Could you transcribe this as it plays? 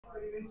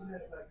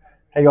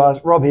Hey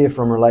guys, Rob here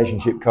from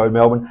Relationship Code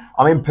Melbourne.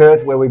 I'm in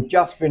Perth where we've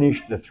just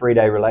finished the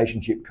 3-day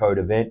Relationship Code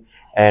event,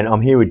 and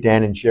I'm here with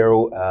Dan and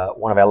Cheryl,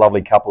 one of our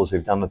lovely couples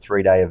who've done the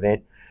 3-day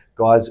event.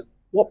 Guys,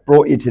 what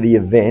brought you to the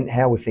event?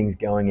 How were things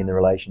going in the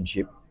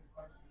relationship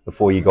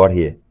before you got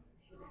here?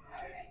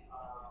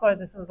 I suppose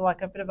this was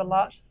like a bit of a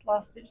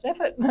last-ditch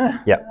effort.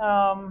 Yep.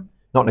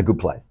 Not in a good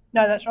place.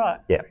 No, that's right.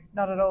 Yeah.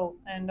 Not at all.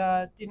 And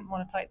didn't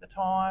want to take the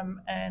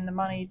time and the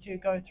money to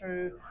go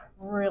through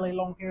really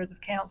long periods of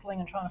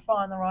counselling and trying to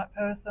find the right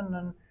person.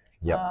 And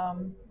Yep.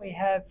 We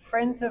have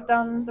friends who have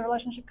done the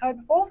relationship code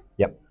before.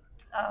 Yep.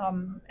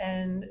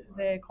 And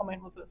their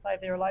comment was that it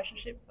saved their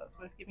relationship, so it's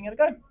worth giving it a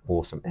go.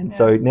 Awesome. And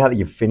so now that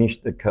you've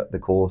finished the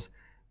course,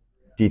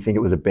 do you think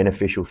it was a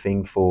beneficial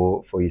thing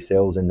for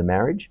yourselves in the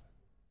marriage?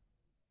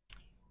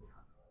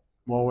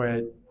 Well,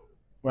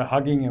 we're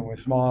hugging and we're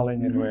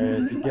smiling and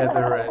we're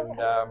together,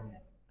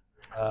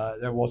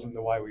 and that wasn't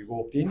the way we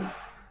walked in.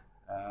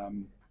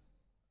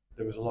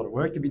 There was a lot of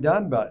work to be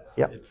done, but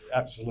it's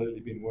absolutely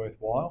been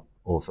worthwhile.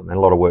 Awesome. And a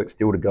lot of work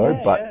still to go,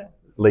 but at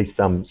least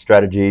some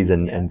strategies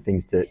and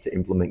things to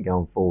implement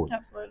going forward.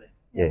 Absolutely.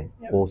 Yeah,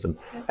 awesome.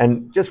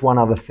 And just one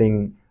other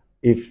thing,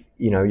 if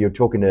you're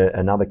talking to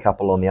another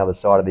couple on the other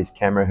side of this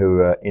camera who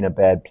are in a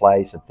bad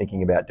place and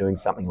thinking about doing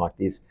something like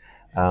this,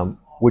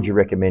 would you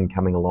recommend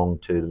coming along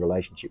to the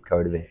Relationship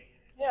Code event?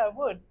 Yeah, I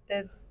would.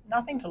 There's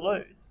nothing to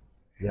lose.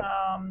 Yep.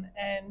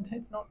 And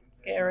it's not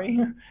scary.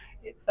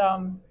 It's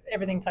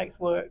everything takes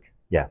work.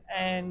 Yeah.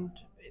 And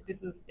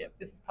this is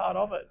part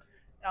of it.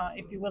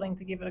 If you're willing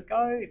to give it a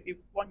go, if you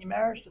want your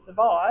marriage to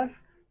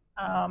survive,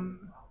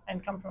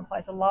 and come from a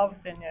place of love,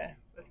 then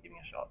it's worth giving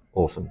a shot.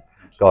 Awesome.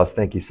 Guys,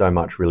 thank you so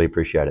much. Really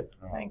appreciate it.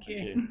 Thank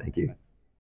you. Thank you.